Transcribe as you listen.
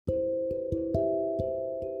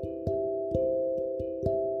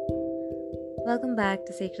Welcome back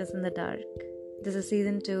to Secrets in the Dark. This is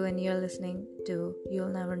season 2, and you're listening to You'll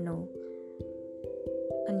Never Know,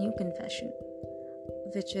 a new confession,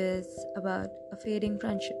 which is about a fading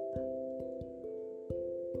friendship.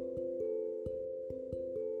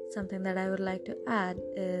 Something that I would like to add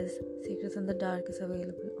is Secrets in the Dark is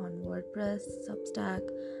available on WordPress, Substack,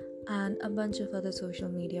 and a bunch of other social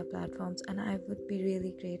media platforms, and I would be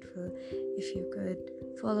really grateful if you could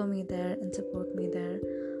follow me there and support me there.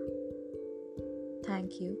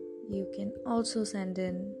 Thank you. You can also send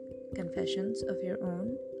in confessions of your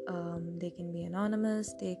own. They can be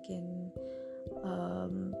anonymous, they can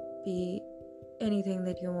be anything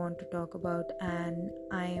that you want to talk about, and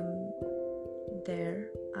I am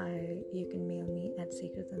there. You can mail me at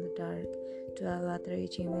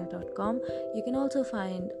secretsinthedark12@gmail.com. You can also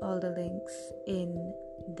find all the links in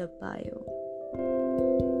the bio.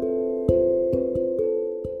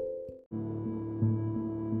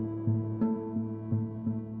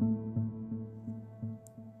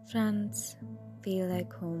 Friends feel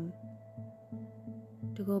like home.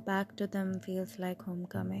 To go back to them feels like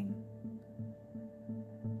homecoming.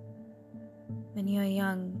 When you're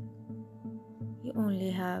young, you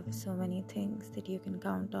only have so many things that you can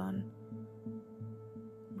count on.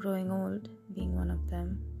 Growing old being one of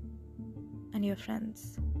them, and your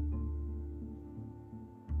friends.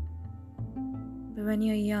 But when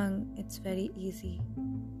you're young, it's very easy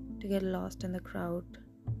to get lost in the crowd,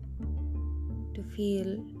 to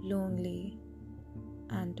feel lonely,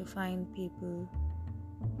 and to find people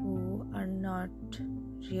who are not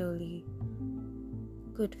really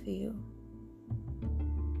good for you.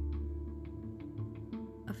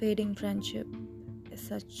 A fading friendship is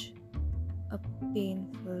such a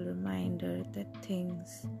painful reminder that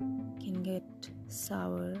things can get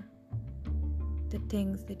sour, the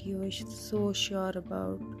things that you were so sure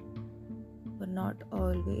about were not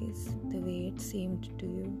always the way it seemed to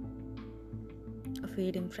you. A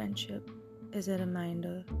fading friendship is a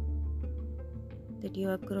reminder that you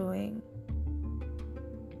are growing,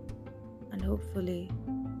 and hopefully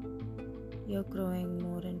you're growing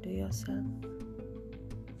more into yourself.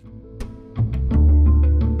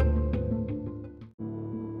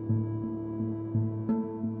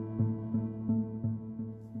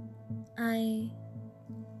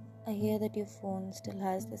 I hear that your phone still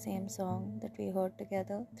has the same song that we heard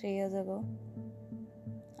together 3 years ago.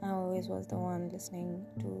 I always was the one listening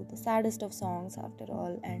to the saddest of songs after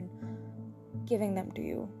all and giving them to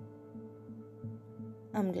you.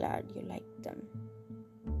 I'm glad you liked them.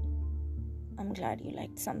 I'm glad you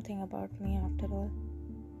liked something about me after all.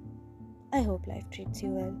 I hope life treats you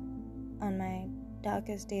well. On my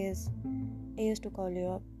darkest days, I used to call you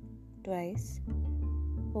up twice,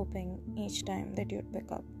 hoping each time that you'd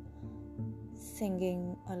pick up,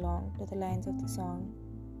 singing along to the lines of the song.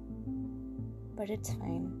 But it's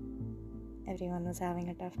fine. Everyone was having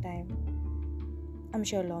a tough time. I'm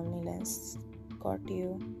sure loneliness got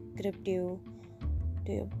you, gripped you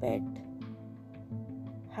to your bed,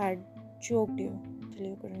 had choked you till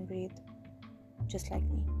you couldn't breathe, just like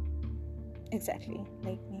me. Exactly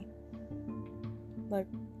like me. But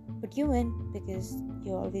you win because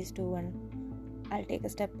you always do, and I'll take a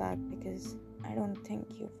step back because I don't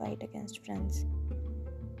think you fight against friends.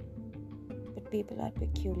 But people are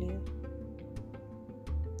peculiar.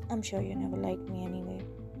 I'm sure you never liked me anyway.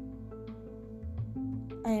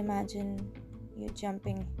 I imagine you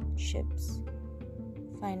jumping ships,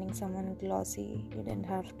 finding someone glossy you didn't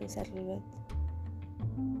have to settle with.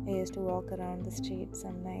 I used to walk around the streets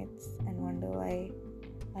some nights and wonder why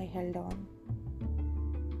I held on.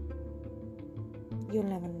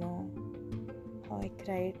 You'll never know how I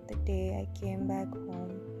cried the day I came back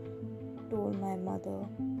home, told my mother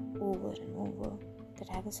over and over that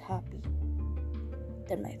I was happy,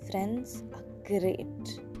 that my friends are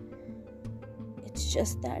great. It's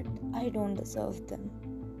just that I don't deserve them.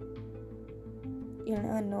 You'll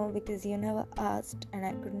never know because you never asked, and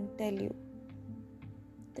I couldn't tell you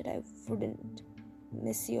that I wouldn't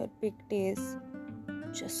miss your big days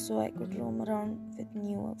just so I could roam around with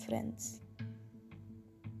newer friends.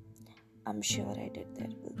 I'm sure I did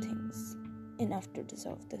terrible things, enough to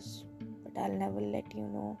deserve this, but I'll never let you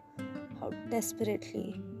know how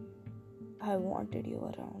desperately I wanted you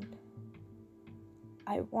around.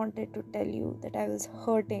 I wanted to tell you that I was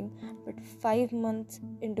hurting, but 5 months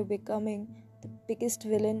into becoming the biggest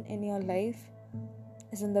villain in your life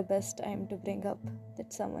isn't the best time to bring up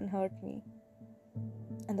that someone hurt me.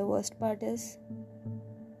 And the worst part is,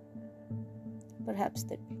 perhaps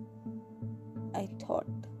that I thought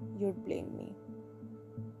you'd blame me.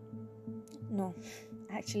 No,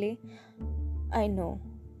 actually, I know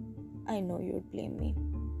you'd blame me.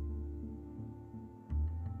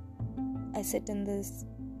 I sit in this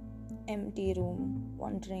empty room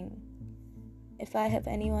wondering if I have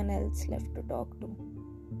anyone else left to talk to.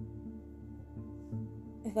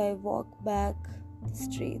 If I walk back the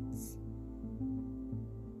streets,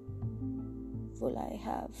 will I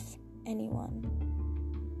have anyone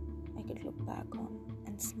I could look back on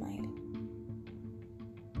and smile?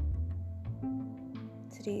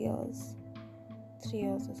 3 years. 3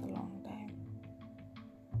 years is a long time.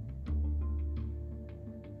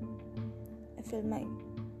 I feel my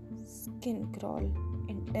skin crawl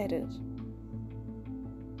in terror.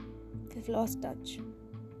 I've lost touch.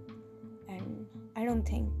 And I don't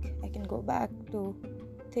think I can go back to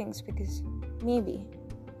things because maybe,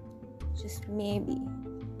 just maybe,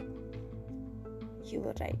 you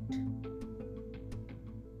were right.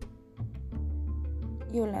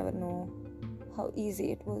 You'll never know how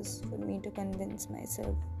easy it was for me to convince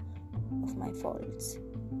myself of my faults.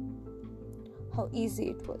 How easy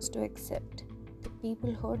it was to accept that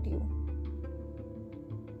people hurt you.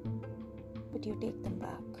 But you take them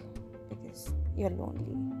back because you're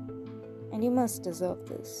lonely. And you must deserve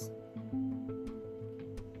this.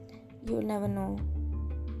 You'll never know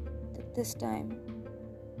that this time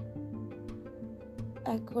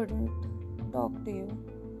I couldn't talk to you.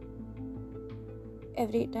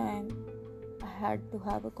 Every time I had to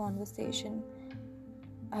have a conversation,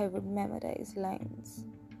 I would memorize lines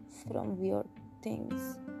from weird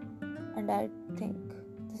things, and I'd think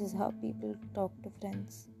this is how people talk to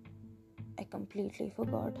friends. I completely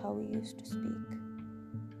forgot how we used to speak.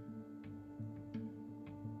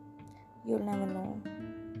 You'll never know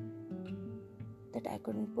that I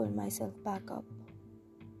couldn't pull myself back up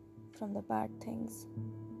from the bad things.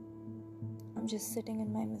 I'm just sitting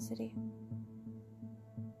in my misery.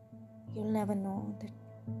 You'll never know that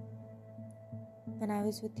when I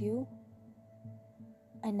was with you,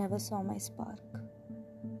 I never saw my spark.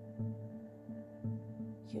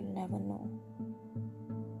 You'll never know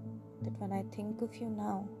that when I think of you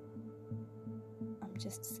now, I'm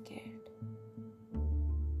just scared.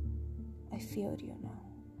 I fear you now.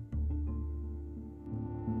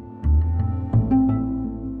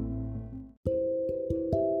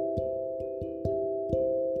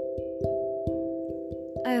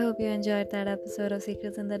 I hope you enjoyed that episode of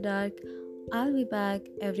Secrets in the Dark. I'll be back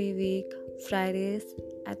every week, Fridays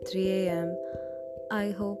at 3 a.m.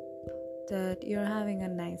 I hope that you're having a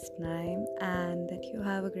nice time and that you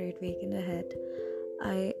have a great weekend ahead.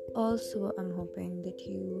 I also am hoping that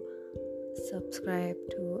you subscribe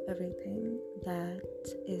to everything that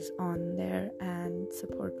is on there and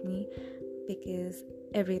support me, because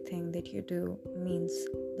everything that you do means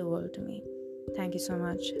the world to me. Thank you so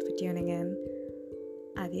much for tuning in.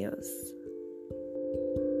 Adios.